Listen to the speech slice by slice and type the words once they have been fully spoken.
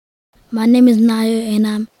My name is Ny'ere and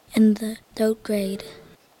I'm in the 3rd grade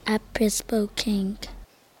at Pittsburgh King.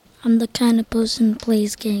 I'm the kind of person who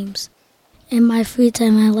plays games. In my free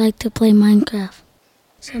time, I like to play Minecraft.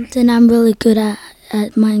 Something I'm really good at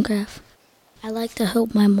Minecraft. I like to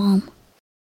help my mom.